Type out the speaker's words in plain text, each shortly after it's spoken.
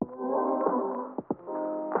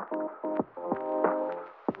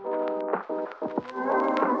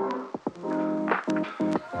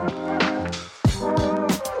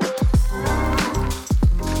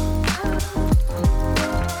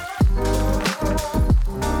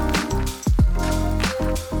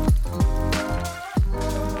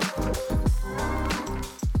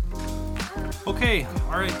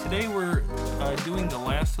All right, today we're doing The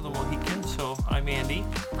Last of the Mohicans. So I'm Andy.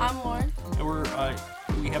 I'm Lauren.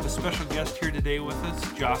 And we have a special guest here today with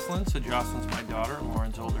us, Jocelyn. So Jocelyn's my daughter,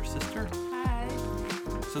 Lauren's older sister. Hi.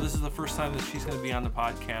 So this is the first time that she's going to be on the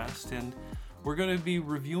podcast, and we're going to be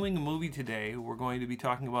reviewing a movie today. We're going to be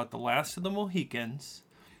talking about The Last of the Mohicans,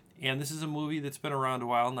 and this is a movie that's been around a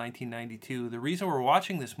while, 1992. The reason we're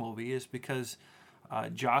watching this movie is because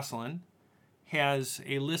Jocelyn has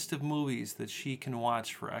a list of movies that she can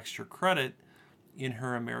watch for extra credit in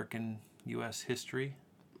her American U.S. history.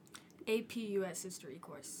 AP U.S. history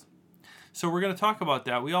course. So we're going to talk about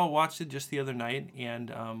that. We all watched it just the other night,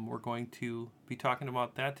 and we're going to be talking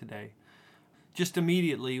about that today. Just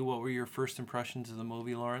immediately, what were your first impressions of the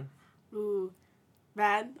movie, Lauren? Ooh,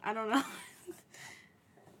 bad. I don't know.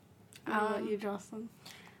 How about you, Jocelyn?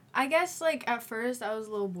 I guess, at first I was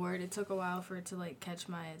a little bored. It took a while for it to, catch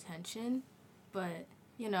my attention. But,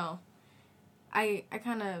 I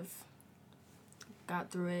kind of got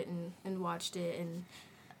through it and watched it and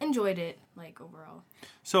enjoyed it, overall.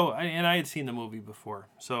 So, and I had seen the movie before,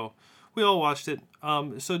 so we all watched it.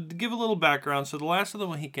 So to give a little background, so The Last of the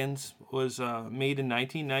Mohicans was made in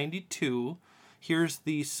 1992. Here's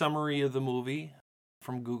the summary of the movie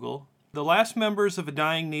from Google. The last members of a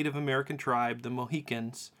dying Native American tribe, the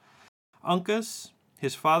Mohicans, Uncas,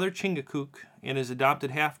 his father Chingachgook, and his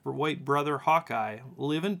adopted half-white brother Hawkeye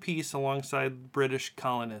live in peace alongside British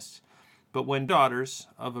colonists. But when daughters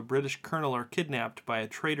of a British colonel are kidnapped by a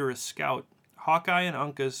traitorous scout, Hawkeye and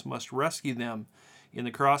Uncas must rescue them in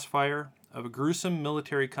the crossfire of a gruesome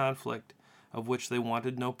military conflict of which they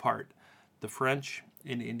wanted no part, the French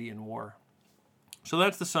and Indian War. So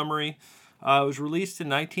that's the summary. It was released in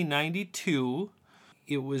 1992.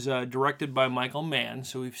 It was directed by Michael Mann,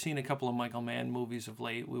 so we've seen a couple of Michael Mann movies of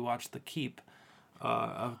late. We watched The Keep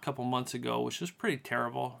a couple months ago, which was pretty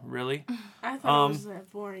terrible, really. I thought it was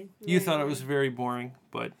boring. You thought it was very boring,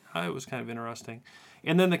 but it was kind of interesting.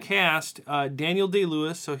 And then the cast, Daniel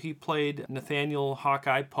Day-Lewis, so he played Nathaniel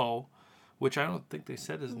Hawkeye Poe, which I don't think they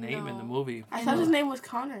said his name in the movie. I thought his name was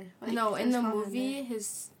Connor. No, in the movie,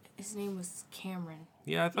 his name was Cameron.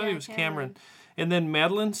 Yeah, I thought he was Cameron. And then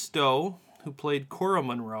Madeline Stowe, who played Cora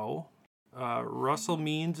Monroe, Russell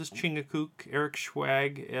Means as Chingachgook, Eric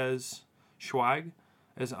Schwag as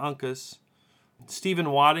Uncas. Stephen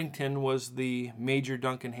Waddington was the Major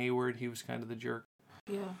Duncan Hayward. He was kind of the jerk.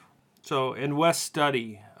 Yeah. So, and Wes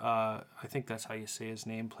Studi, I think that's how you say his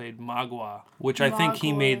name, played Magua, which I think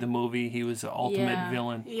he made the movie. He was the ultimate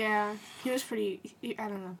villain. Yeah, he was pretty, I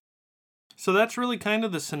don't know. So that's really kind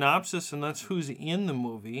of the synopsis, and that's who's in the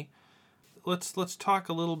movie. Let's talk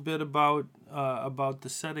a little bit about the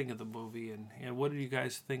setting of the movie, and what did you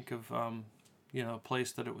guys think of the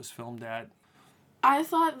place that it was filmed at? I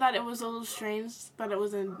thought that it was a little strange that it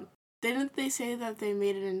was in. Didn't they say that they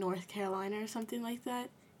made it in North Carolina or something like that?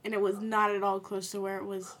 And it was not at all close to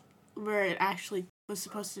where it actually was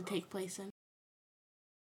supposed to take place in.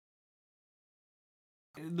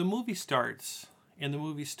 The movie starts. And the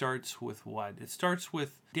movie starts with what? It starts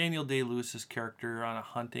with Daniel Day-Lewis's character on a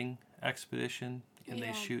hunting expedition, and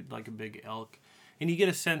they shoot a big elk. And you get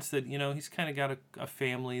a sense that, he's kind of got a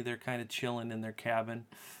family. They're kind of chilling in their cabin.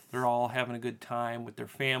 They're all having a good time with their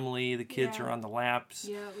family. The kids are on the laps.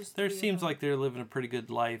 Yeah, seems like they're living a pretty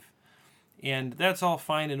good life. And that's all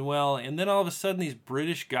fine and well. And then all of a sudden these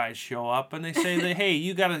British guys show up and they say that, hey,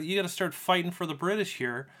 you gotta start fighting for the British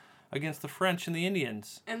here against the French and the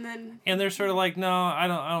Indians. And they're sort of like, no, I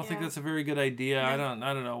don't think that's a very good idea. I don't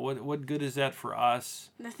know. What good is that for us?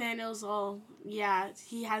 Nathaniel's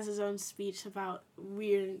he has his own speech about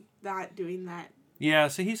we're not doing that. Yeah,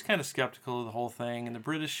 so he's kind of skeptical of the whole thing, and the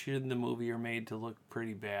British in the movie are made to look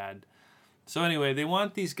pretty bad. So anyway, they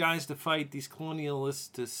want these guys to fight, these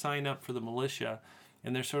colonialists to sign up for the militia,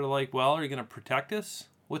 and they're sort of like, well, are you going to protect us?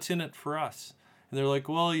 What's in it for us? And they're like,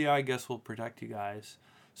 well, yeah, I guess we'll protect you guys.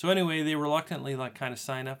 So anyway, they reluctantly kind of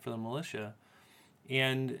sign up for the militia,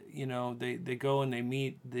 and they go and they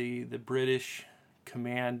meet the British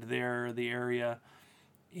command there, the area,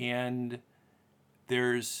 and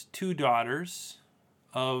there's two daughters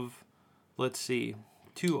of, let's see,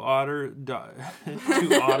 two otters. No,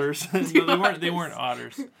 they weren't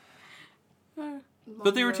otters,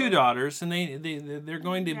 but they were two daughters, and they're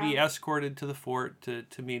going to be escorted to the fort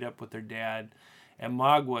to meet up with their dad. And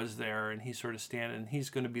Magwa's there, and he's sort of standing, and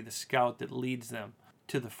he's going to be the scout that leads them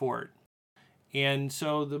to the fort. And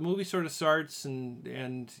so the movie sort of starts,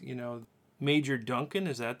 and Major Duncan,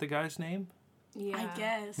 is that the guy's name? Yeah. I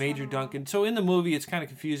guess. Major Duncan. So in the movie, it's kind of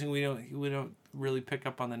confusing. We don't really pick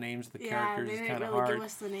up on the names of the characters. They it's didn't kind of really hard. give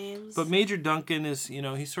us the names. But Major Duncan is,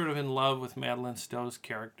 he's sort of in love with Madeline Stowe's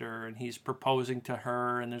character, and he's proposing to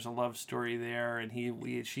her, and there's a love story there, and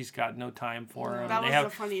she's got no time for him. That was the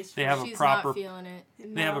funniest. They have She's a proper. not feeling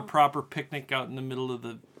it. They have a proper picnic out in the middle of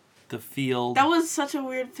the field. That was such a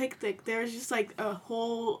weird picnic. There was just like a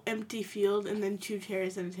whole empty field and then 2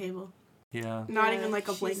 chairs and a table. Yeah. Not even like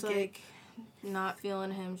a she's blanket. like not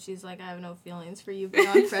feeling him. She's like, I have no feelings for you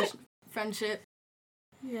beyond friendship.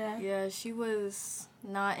 Yeah. Yeah, she was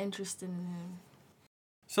not interested in him.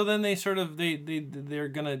 So then they sort of they're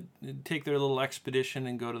gonna take their little expedition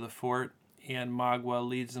and go to the fort, and Magua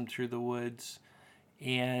leads them through the woods,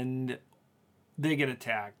 and they get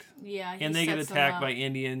attacked. Yeah, And they get attacked by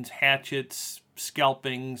Indians, hatchets,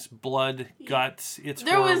 scalpings, blood, guts. It's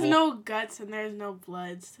There horrible. was no guts and there's no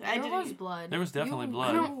bloods. There was blood. There was definitely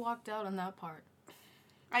blood. You walked out on that part.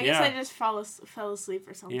 I guess I just fell asleep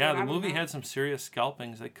or something. Yeah, the movie had some serious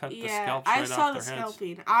scalpings. They cut the scalps I right saw off the their heads.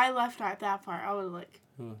 scalping. I left at that part. I was like,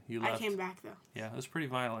 Ooh, you left. I came back though. Yeah, it was pretty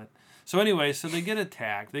violent. So anyway, so they get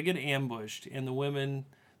attacked. They get ambushed, and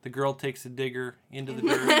the girl takes a digger into the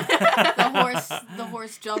dirt. The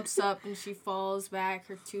horse jumps up and she falls back.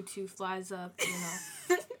 Her tutu flies up.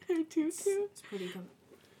 Her tutu. It's pretty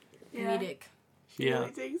comedic. She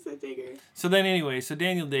really takes a digger. So then anyway, so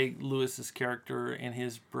Daniel Day-Lewis's character and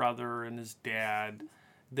his brother and his dad,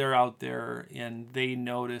 they're out there and they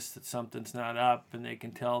notice that something's not up, and they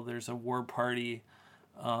can tell there's a war party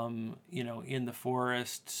in the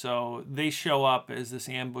forest. So they show up as this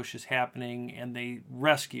ambush is happening, and they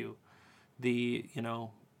rescue the,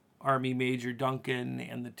 Army Major Duncan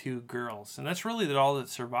and the 2 girls. And that's really all that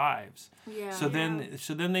survives. Yeah. So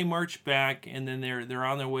then they march back, and then they're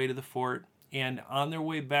on their way to the fort. And on their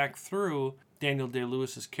way back through, Daniel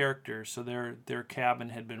Day-Lewis's character, so their cabin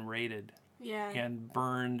had been raided. Yeah. And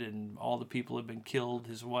burned, and all the people had been killed.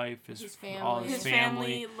 His wife, his family. all his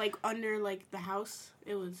family, like under like the house.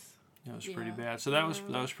 It was pretty bad. So that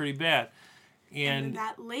was pretty bad. And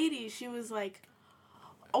that lady, she was like,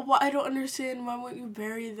 "Oh, well, I don't understand. Why won't you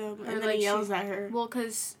bury them?" And then he yells at her. Well,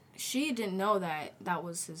 because she didn't know that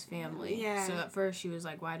was his family. Yeah. So at first she was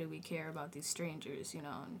like, "Why do we care about these strangers?"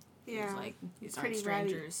 And he was like, "These aren't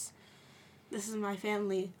strangers. This is my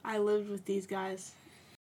family. I lived with these guys."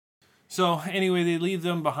 so anyway, they leave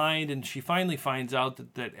them behind, and she finally finds out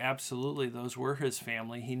that absolutely those were his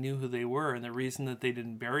family. He knew who they were, and the reason that they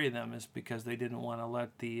didn't bury them is because they didn't want to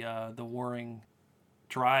let the warring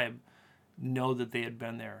tribe know that they had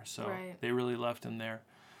been there. So they really left him there.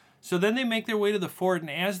 So then they make their way to the fort,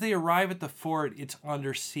 and as they arrive at the fort, it's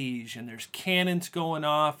under siege, and there's cannons going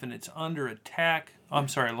off, and it's under attack. Oh, I'm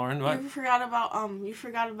sorry, Lauren, what? You forgot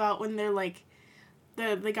about when they're like,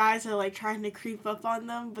 the guys are like trying to creep up on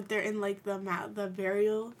them, but they're in like the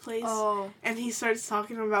burial place. Oh. And he starts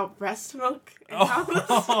talking about breast milk. And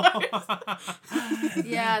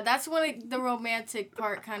Yeah, that's when the romantic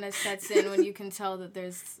part kind of sets in, when you can tell that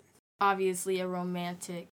there's obviously a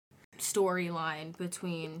romantic storyline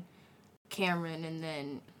between Cameron and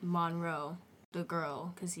then Monroe, the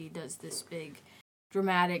girl, because he does this big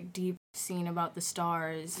dramatic deep scene about the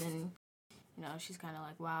stars, and she's kind of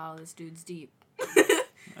like, wow, this dude's deep.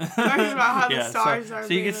 Talking about how the stars are.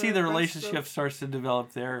 So you can see the relationship starts to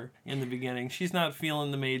develop there in the beginning. She's not feeling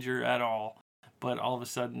the Major at all, but all of a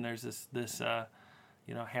sudden there's this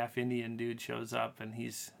half Indian dude shows up, and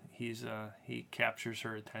he captures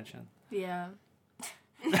her attention. Yeah.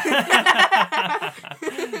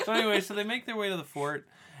 So anyway, so they make their way to the fort,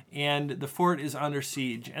 and the fort is under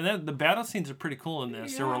siege. And then the battle scenes are pretty cool in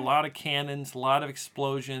this. Yeah. There were a lot of cannons, a lot of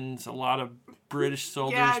explosions, a lot of British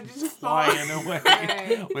soldiers flying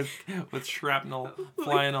away with shrapnel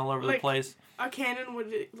flying all over the place. A cannon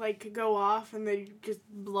would like go off and they just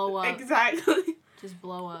blow up. Exactly. Just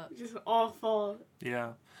blow up. Just all fall.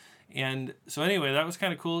 Yeah. And so anyway, that was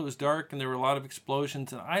kind of cool. It was dark, and there were a lot of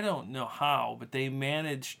explosions, and I don't know how, but they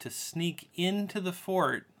managed to sneak into the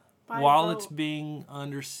fort while it's being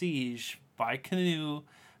under siege by canoe,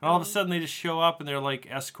 and all of a sudden they just show up, and they're like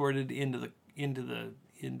escorted into the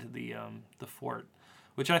fort,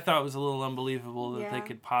 which I thought was a little unbelievable that they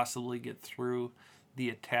could possibly get through the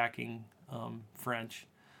attacking French,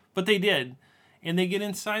 but they did, and they get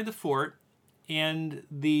inside the fort, and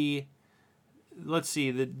the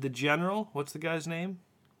general, what's the guy's name?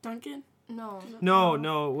 Duncan?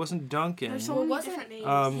 No, it wasn't Duncan. There's so Well, many wasn't- different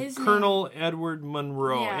names. His Colonel Edward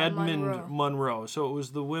Monroe. Yeah, Edmund Monroe. So it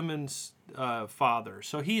was the women's father.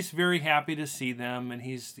 So he's very happy to see them, and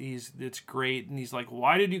he's it's great. And he's like,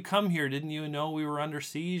 "Why did you come here? Didn't you know we were under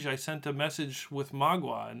siege? I sent a message with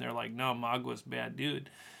Magua." And they're like, "No, Magua's a bad dude.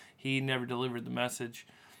 He never delivered the message.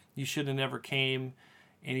 You should have never came."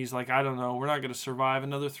 And he's like, "I don't know. We're not going to survive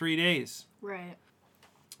another 3 days." Right.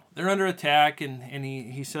 They're under attack, and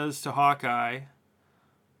he says to Hawkeye,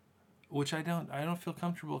 which I don't feel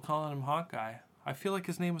comfortable calling him Hawkeye. I feel like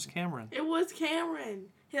his name was Cameron. It was Cameron.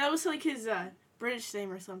 Yeah, that was like his British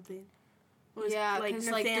name or something. It was like 'cause,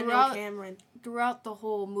 Nathaniel Cameron. Throughout the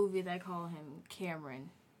whole movie, they call him Cameron.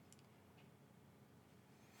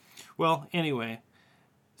 Well, anyway,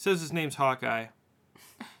 says his name's Hawkeye.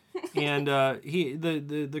 And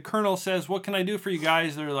the colonel says, "What can I do for you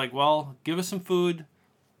guys?" They're like, "Well, give us some food.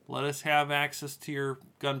 Let us have access to your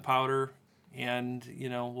gunpowder, and,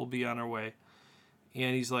 we'll be on our way."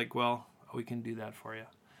 And he's like, "Well, we can do that for you."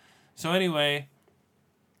 So anyway,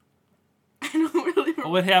 I don't really remember.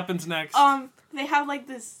 what happens next? They have like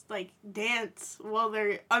this like dance while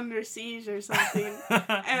they're under siege or something,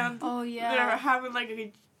 and Oh, yeah. they're having like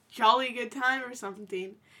a jolly good time or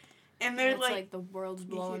something, and they're It's like the world's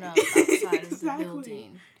blowing up Exactly. outside of the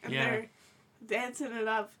building. and Yeah. they're dancing it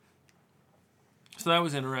up. So that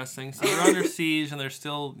was interesting. So they're under siege, and they're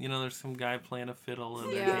still, there's some guy playing a fiddle,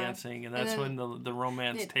 and they're Yeah. dancing, and And that's then when the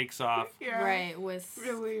romance it- takes off. Yeah, Right, with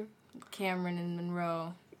really. Cameron and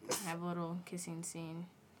Monroe have a little kissing scene.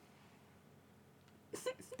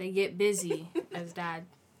 They get busy, as Dad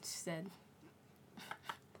said.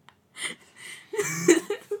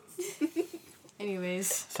 Anyways.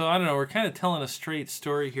 So I don't know. We're kind of telling a straight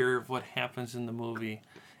story here of what happens in the movie.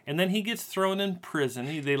 And then he gets thrown in prison.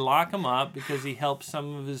 They lock him up because he helps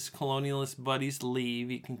some of his colonialist buddies leave.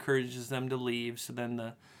 He encourages them to leave. So then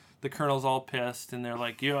the colonel's all pissed, and they're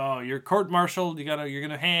like, "Yo, you're court-martialed. You're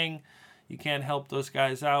gonna hang. You can't help those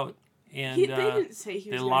guys out." And They didn't say he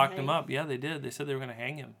was they gonna locked hang. him up. Yeah, they did. They said they were gonna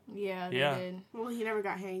hang him. Yeah, they Yeah. did. Well, he never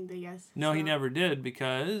got hanged, I guess. No, he so. never did,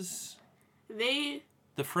 because They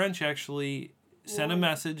the French actually sent a Well-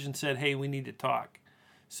 message and said, "Hey, we need to talk."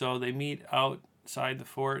 So they meet outside the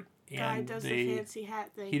fort, guy and does the fancy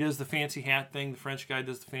hat thing. he does the fancy hat thing. The French guy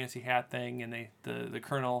does the fancy hat thing, and the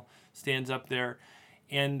colonel stands up there,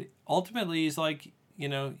 and ultimately he's like,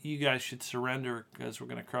 "You guys should surrender, because we're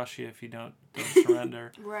gonna crush you if you don't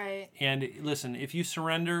surrender." Right. And listen, if you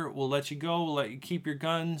surrender, we'll let you go. We'll let you keep your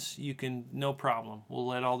guns. You can, no problem. We'll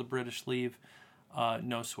let all the British leave,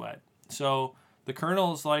 no sweat. So the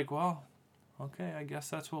colonel's like, "Well, okay, I guess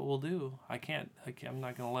that's what we'll do. I'm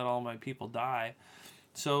not going to let all my people die."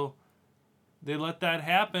 So they let that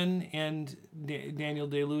happen, and Daniel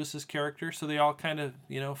Day-Lewis's character, so they all kind of,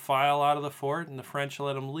 file out of the fort, and the French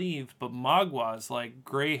let him leave. But Magua's like,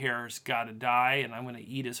 "Gray hair's got to die, and I'm going to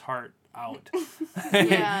eat his heart out."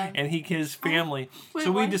 Yeah. And his family. Wait,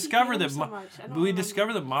 So why we did he discover hate that him so much? I don't we remember.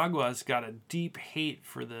 discover that Magua's got a deep hate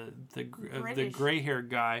for the British. gray-haired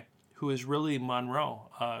guy, who is really Monroe,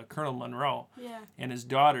 Colonel Monroe, Yeah. and his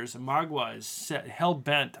daughters. And Magua is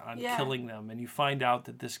hell-bent on Yeah. killing them. And you find out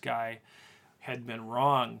that this guy had been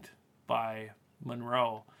wronged by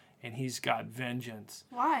Monroe, and he's got vengeance.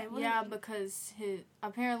 Why? What Yeah, did- because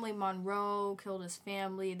apparently Monroe killed his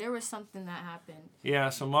family. There was something that happened. Yeah,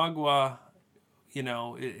 so Magua,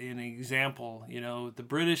 an example, the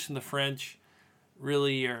British and the French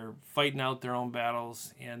really are fighting out their own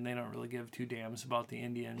battles, and they don't really give two damns about the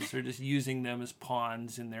Indians. They're just using them as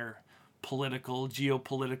pawns in their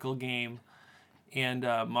geopolitical game, and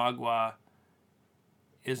Magua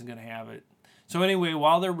isn't going to have it. So anyway,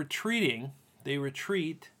 while they're retreating, they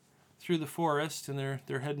retreat through the forest, and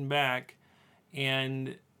they're heading back,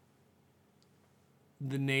 and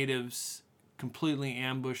the natives completely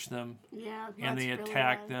ambush them, Yeah, and they that's really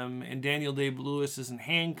attack bad. them, and Daniel Day-Lewis is in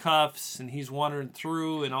handcuffs, and he's wandering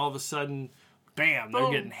through, and all of a sudden, bam, they're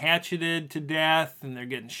Boom. getting hatcheted to death, and they're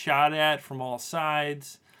getting shot at from all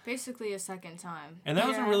sides. Basically a second time. And that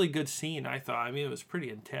was a Yeah. really good scene, I thought. I mean, it was pretty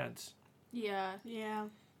intense. Yeah. Yeah.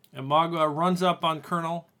 And Magua runs up on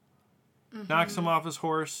Colonel, Mm-hmm. knocks him off his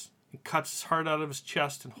horse, and cuts his heart out of his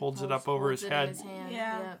chest and holds it up over his Holds it in head. his hand.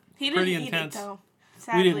 Yeah. Yep. He didn't Pretty eat intense. it though. We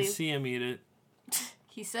Sadly. didn't see him eat it.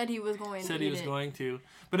 He said he was going Said to he eat was it. going to.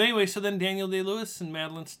 But anyway, so then Daniel Day-Lewis and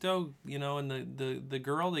Madeline Stowe, and the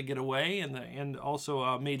girl, they get away, and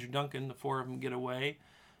also Major Duncan, the four of them get away.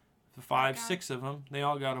 5, guy. 6 of them. They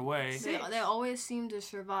all got away. They always seem to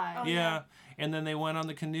survive. Oh, Yeah, and then they went on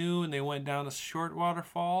the canoe and they went down a short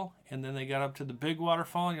waterfall, and then they got up to the big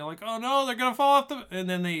waterfall, and you're like, oh no, they're gonna fall off the. And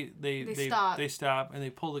then they stop and they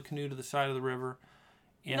pull the canoe to the side of the river,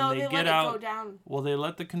 and no, they let get it out. go down. Well, they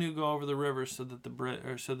let the canoe go over the river so that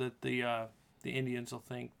the Indians will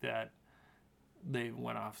think that they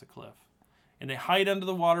went off the cliff, and they hide under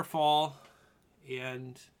the waterfall,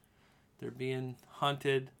 and they're being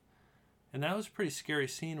hunted. And that was a pretty scary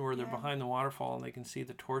scene where they're behind the waterfall and they can see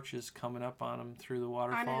the torches coming up on them through the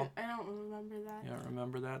waterfall. I don't remember that. You don't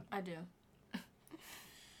remember that? I do.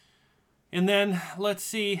 And then, let's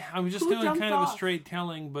see, I'm just Who doing jumped kind of a off? straight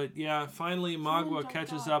telling, but yeah, finally Magua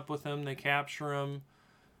catches up with them. They capture him.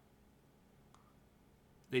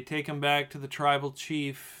 They take him back to the tribal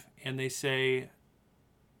chief and they say,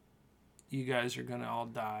 you guys are going to all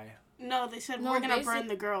die. No, they said No, we're going to burn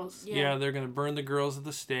the girls. Yeah, they're going to burn the girls at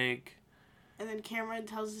the stake. And then Cameron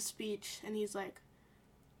tells the speech, and he's like,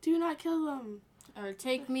 do not kill them. Or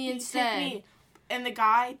take me Take instead. me. And the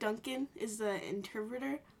guy, Duncan, is the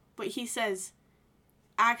interpreter, but he says,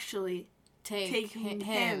 actually, Take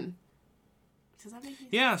him. Does that make sense?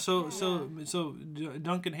 Yeah, so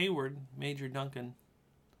Duncan Hayward, Major Duncan.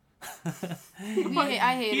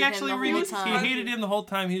 I hated He actually him the whole time. he hated him the whole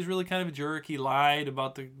time. He was really kind of a jerk. He lied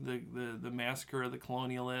about the massacre of the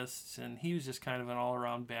colonialists, and he was just kind of an all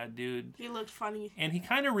around bad dude. He looked funny. And he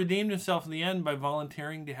kind of redeemed himself in the end by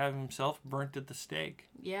volunteering to have himself burnt at the stake.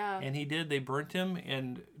 Yeah. And he did. They burnt him,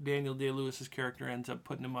 and Daniel Day-Lewis's character ends up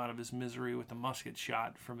putting him out of his misery with a musket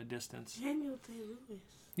shot from a distance. Daniel Day-Lewis.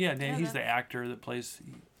 Yeah, he's the actor that plays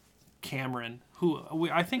Cameron, who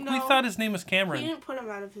I think we No. thought his name was He Cameron. didn't put him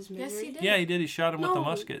out of his misery. Yes, he did. Yeah, he did. He shot him with a No.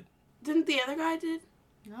 musket. Didn't the other guy did?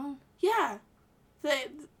 No. Yeah.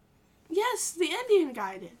 Yes, the Indian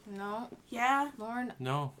guy did. No. Yeah. Lauren,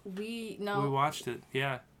 No, we we watched it.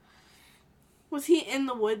 Yeah. Was he in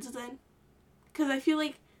the woods then? Because I feel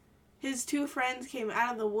like his two friends came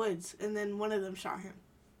out of the woods, and then one of them shot him.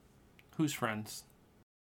 Who's friends?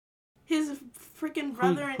 His freaking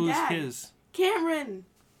brother and who's dad. his? Cameron.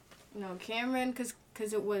 No, Cameron,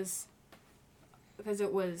 because it was...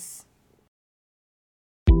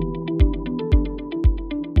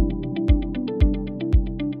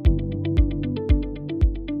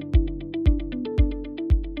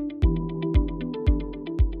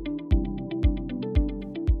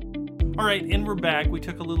 All right, and we're back. We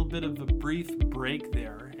took a little bit of a brief break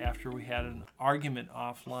there after we had an argument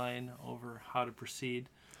offline over how to proceed.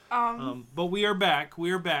 But we are back.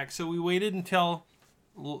 We are back. So we waited until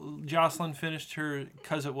Jocelyn finished her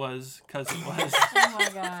cause it was. Oh my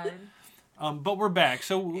god. But we're back.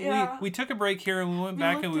 So Yeah. we took a break here and we went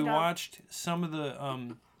back and looked we it up. watched some of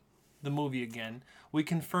the movie again. We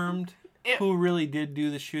confirmed It- who really did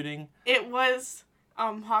do the shooting. It was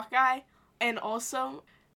Hawkeye, and also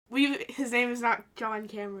his name is not John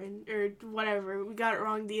Cameron or whatever. We got it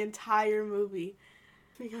wrong the entire movie.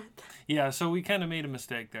 We got that. Yeah, so we kind of made a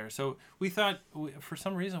mistake there. So we thought, for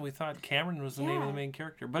some reason, we thought Cameron was the name of the Yeah. main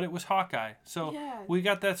character, but it was Hawkeye. So Yeah. we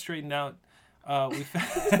got that straightened out.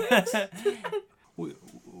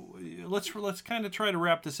 Let's kind of try to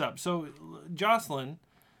wrap this up. So Jocelyn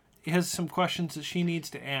has some questions that she needs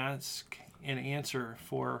to ask and answer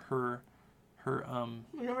for her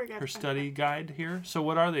We never got study guide here. So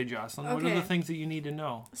what are they, Jocelyn? What are the Okay. things that you need to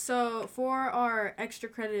know? So for our extra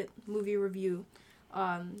credit movie review,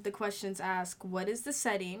 the questions ask, what is the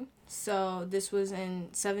setting? So this was in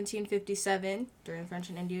 1757 during the French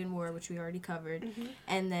and Indian War, which we already covered. Mm-hmm.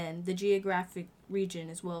 And then the geographic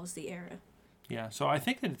region as well as the era. Yeah, so I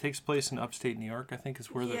think that it takes place in upstate New York. I think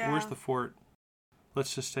is where where's the fort?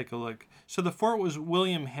 Let's just take a look. So the fort was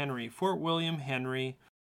William Henry, Fort William Henry,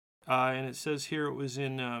 and it says here it was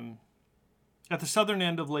in at the southern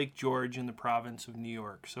end of Lake George in the province of New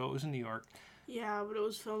York. So it was in New York. Yeah, but it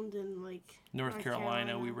was filmed in North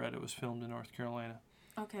Carolina. We read it was filmed in North Carolina.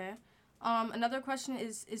 Okay. Another question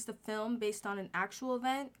is the film based on an actual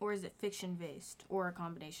event or is it fiction based or a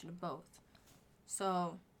combination of both?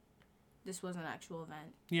 So this was an actual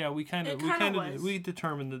event. Yeah, we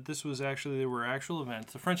determined that this was there were actual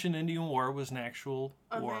events. The French and Indian War was an actual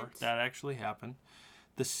war Event. that actually happened.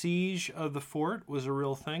 The siege of the fort was a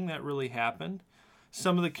real thing that really happened.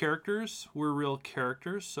 Some of the characters were real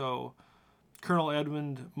characters. So Colonel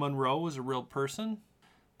Edmund Monroe was a real person.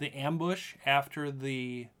 The ambush after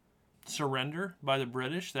the surrender by the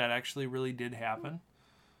British, that actually really did happen.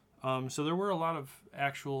 So there were a lot of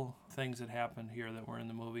actual things that happened here that were in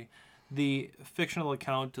the movie. The fictional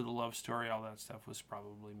account to the love story, all that stuff was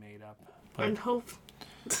probably made up. And hope.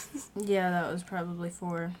 Yeah, that was probably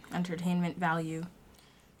for entertainment value.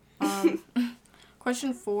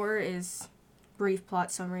 Question 4 is brief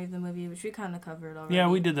plot summary of the movie, which we kind of covered already. Yeah,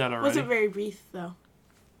 we did that already. Wasn't very brief, though.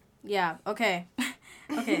 Yeah, okay.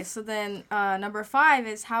 Okay, so then number 5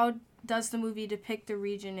 is how does the movie depict the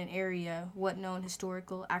region and area? What known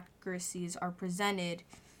historical accuracies are presented?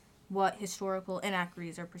 What historical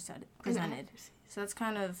inaccuracies are presented? So that's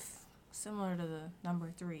kind of similar to the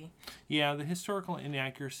number 3. Yeah, the historical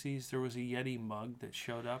inaccuracies, there was a Yeti mug that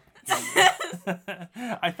showed up.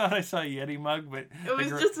 I thought I saw a Yeti mug, but... It was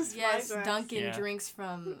just a spy Yes, glass. Duncan drinks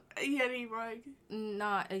from... A Yeti mug.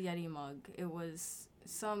 Not a Yeti mug. It was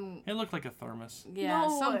some... It looked like a thermos. Yeah,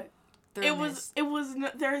 no, some thermos. It was no,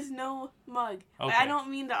 there is no mug. Okay. I don't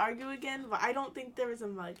mean to argue again, but I don't think there was a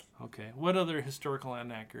mug. Okay. What other historical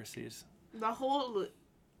inaccuracies? The whole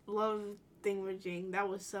love thingamajig, that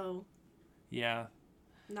was so Yeah.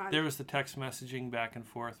 not... There was the text messaging back and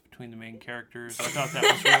forth between the main characters. I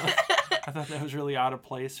thought that was really out of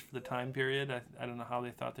place for the time period. I don't know how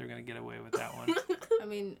they thought they were going to get away with that one. I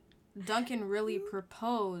mean, Duncan really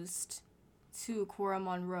proposed to Cora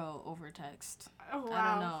Monroe over text. Oh, wow.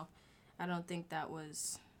 I don't know. I don't think that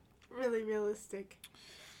was... Really realistic.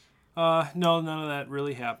 No, none of that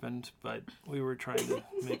really happened, but we were trying to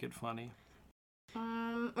make it funny.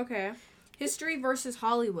 Okay. History versus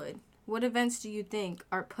Hollywood. What events do you think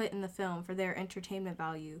are put in the film for their entertainment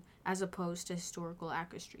value as opposed to historical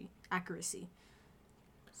accuracy?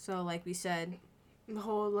 So, like we said, The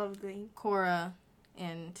whole love thing. Cora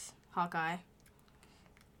and Hawkeye.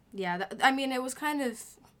 Yeah, I mean, it was kind of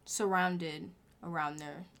surrounded around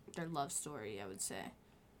their love story, I would say.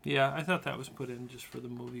 Yeah, I thought that was put in just for the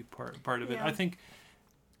movie part of it. Yeah. I think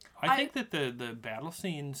that the battle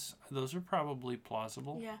scenes, those are probably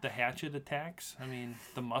plausible. Yeah. The hatchet attacks, I mean,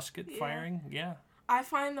 the musket firing, yeah. I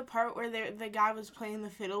find the part where the guy was playing the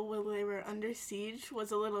fiddle while they were under siege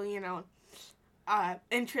was a little,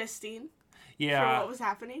 interesting Yeah. for what was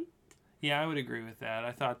happening. Yeah, I would agree with that.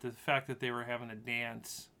 I thought the fact that they were having a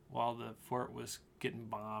dance while the fort was getting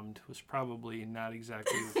bombed was probably not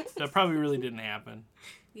exactly... that probably really didn't happen.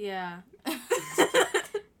 Yeah.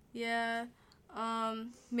 Yeah.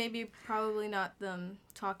 Maybe probably not them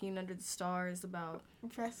talking under the stars about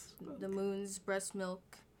the moon's breast milk.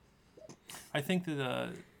 I think that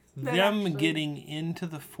That them actually- getting into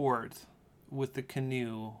the fort with the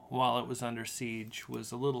canoe while it was under siege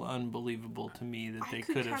was a little unbelievable to me that I they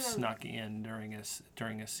could could have kind of- snuck in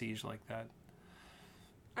during a siege like that.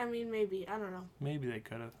 I mean, maybe. I don't know. Maybe they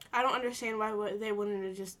could have. I don't understand why they wouldn't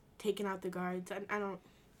have just taken out the guards. I don't...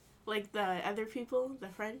 Like the other people, the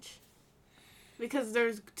French. Because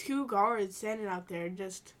there's 2 guards standing out there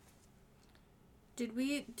just... Did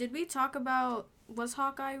we talk about, was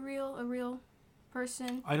Hawkeye a real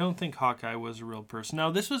person? I don't think Hawkeye was a real person.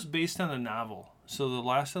 Now, this was based on a novel. So The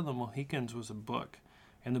Last of the Mohicans was a book.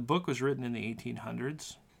 And the book was written in the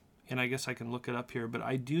 1800s. And I guess I can look it up here, but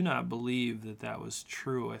I do not believe that was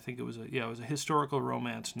true. I think it was a historical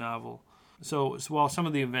romance novel. So while some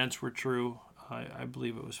of the events were true, I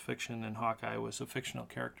believe it was fiction, and Hawkeye was a fictional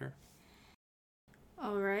character.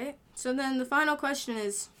 All right. So then the final question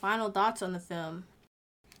is final thoughts on the film.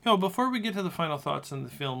 Before we get to the final thoughts on the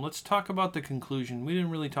film, let's talk about the conclusion. We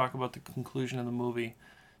didn't really talk about the conclusion of the movie.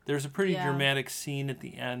 There's a pretty dramatic scene at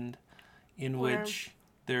the end in which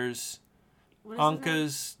there's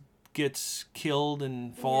Uncas gets killed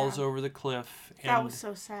and falls over the cliff. And that was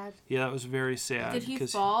so sad. Yeah, that was very sad. Did he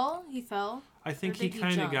fall? He fell? I think Or he did he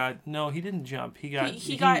kind of jump? got... No, he didn't jump. He got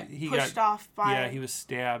pushed off by... Yeah, he was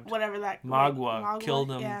stabbed. Whatever that... Magua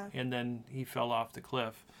killed him, yeah. and then he fell off the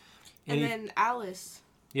cliff. And then Alice...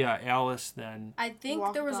 Yeah, Alice then... I think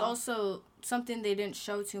walked there was off. also something they didn't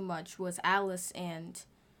show too much was Alice and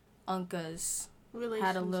Uncas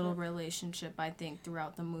had a little relationship, I think,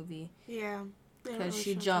 throughout the movie. Yeah. Because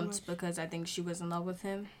she jumped because I think she was in love with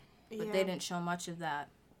him. But they didn't show much of that.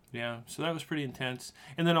 Yeah, so that was pretty intense.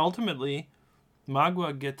 And then ultimately,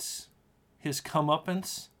 Magua gets his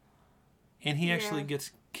comeuppance, and he actually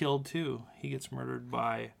gets killed too. He gets murdered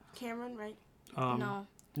by... Cameron, right? No.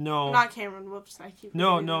 No. Not Cameron, whoops.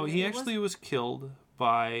 No, he actually was killed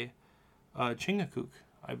by Chingachgook,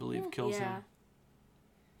 I believe, kills him.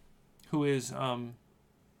 Who is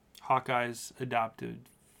Hawkeye's adopted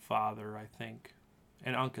father, I think.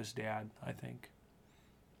 And Uncas' dad, I think.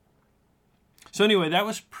 So anyway, that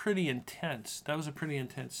was pretty intense. That was a pretty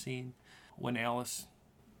intense scene when Alice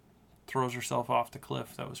throws herself off the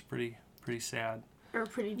cliff. That was pretty sad. Or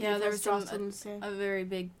pretty deep, there was a a very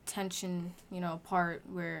big tension, part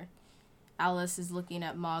where Alice is looking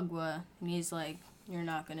at Magua and he's like, "You're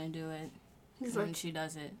not gonna do it." He's and like, she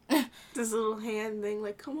does it. This little hand thing,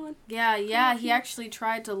 like, come on. Yeah, he actually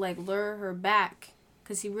tried to lure her back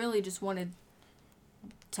because he really just wanted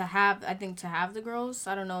to have the girls.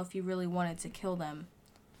 I don't know if he really wanted to kill them.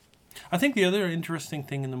 I think the other interesting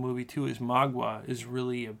thing in the movie, too, is Magua is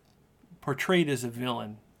really portrayed as a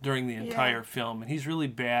villain during the entire film. And he's really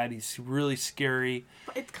bad. He's really scary.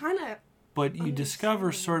 But it's kind of... But you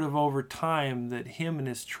discover sort of over time that him and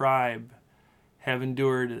his tribe have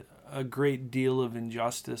endured a great deal of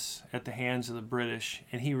injustice at the hands of the British.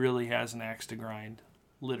 And he really has an axe to grind.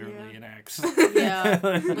 Literally an axe. Yeah.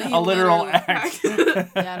 A literal axe.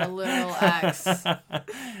 Yeah, a literal axe.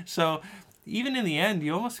 So even in the end,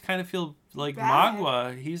 you almost kind of feel like Bad.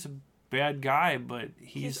 Magua, he's a bad guy, but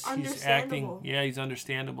he's acting. Yeah, he's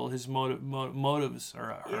understandable. His motives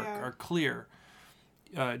are clear.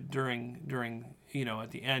 During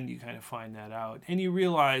at the end, you kind of find that out, and you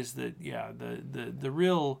realize that the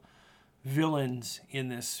real villains in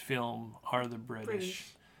this film are the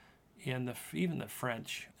British. And even the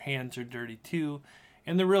French hands are dirty too,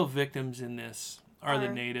 and the real victims in this are the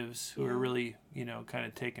natives who are really kind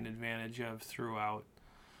of taken advantage of throughout,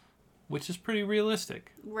 which is pretty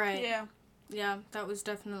realistic. Right. Yeah, that was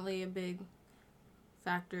definitely a big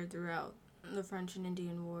factor throughout the French and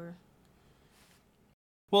Indian War.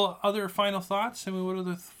 Well, other final thoughts? I mean, what are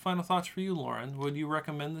the final thoughts for you, Lauren? Would you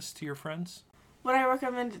recommend this to your friends? Would I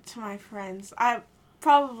recommend it to my friends? I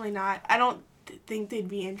probably not. I don't think they'd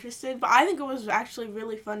be interested, but I think it was actually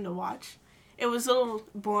really fun to watch. It was a little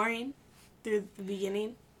boring through the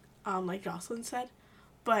beginning, like Jocelyn said,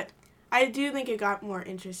 but I do think it got more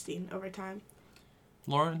interesting over time.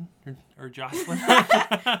 Lauren or Jocelyn?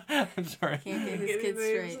 I'm sorry. Can't get his kids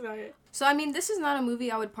straight. So, I mean, this is not a movie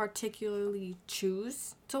I would particularly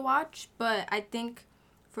choose to watch, but I think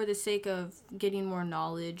for the sake of getting more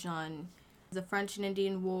knowledge on the French and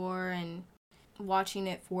Indian War and watching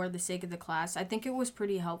it for the sake of the class, I think it was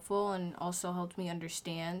pretty helpful and also helped me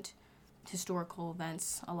understand historical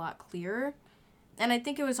events a lot clearer. And I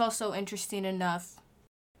think it was also interesting enough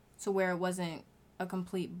to where it wasn't a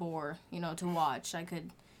complete bore, to watch. I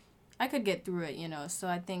could get through it, so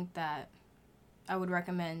I think that I would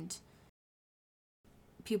recommend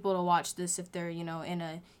people to watch this if they're,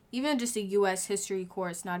 in even just a U.S. history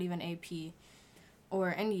course, not even AP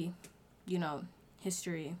or any,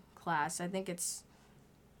 history class. I think it's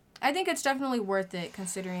definitely worth it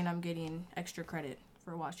considering I'm getting extra credit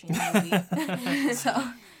for watching the movie.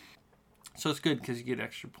 So it's good because you get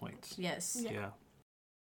extra points. Yes. Yeah.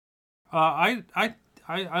 I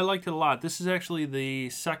liked it a lot. This is actually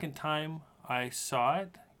the second time I saw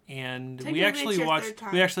it, and we actually watched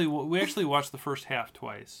the first half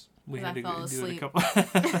twice. We had to do it a couple.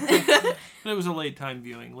 It was a late night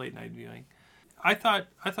viewing. I thought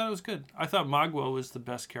it was good. I thought Magua was the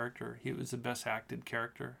best character. He was the best acted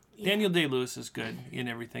character. Yeah. Daniel Day-Lewis is good in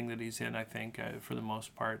everything that he's in, I think, for the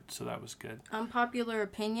most part, so that was good. Unpopular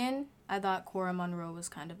opinion, I thought Cora Munro was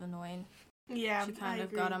kind of annoying. Yeah, she kind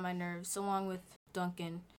of got on my nerves, along with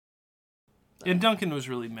Duncan. But... And Duncan was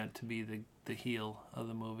really meant to be the heel of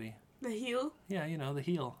the movie. The heel? Yeah, the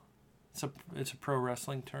heel. It's a pro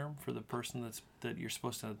wrestling term for the person that you're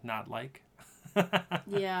supposed to not like.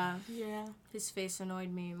 Yeah. Yeah. His face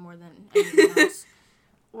annoyed me more than anything else.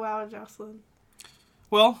 Wow, Jocelyn.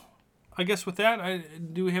 Well, I guess with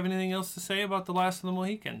that, do we have anything else to say about The Last of the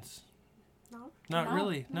Mohicans? No. Not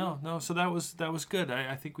really. No. So that was good.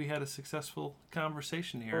 I think we had a successful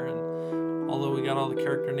conversation here, and although we got all the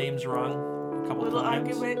character names wrong a couple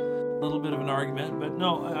times. A little bit of an argument, but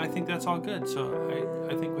no, I think that's all good. So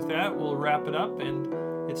I think with that, we'll wrap it up, and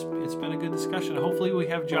it's been a good discussion. Hopefully we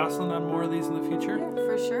have Jocelyn on more of these in the future. Yeah,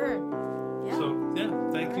 for sure. Yeah. So,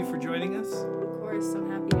 thank you for joining us. Of course, I'm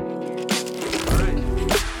happy to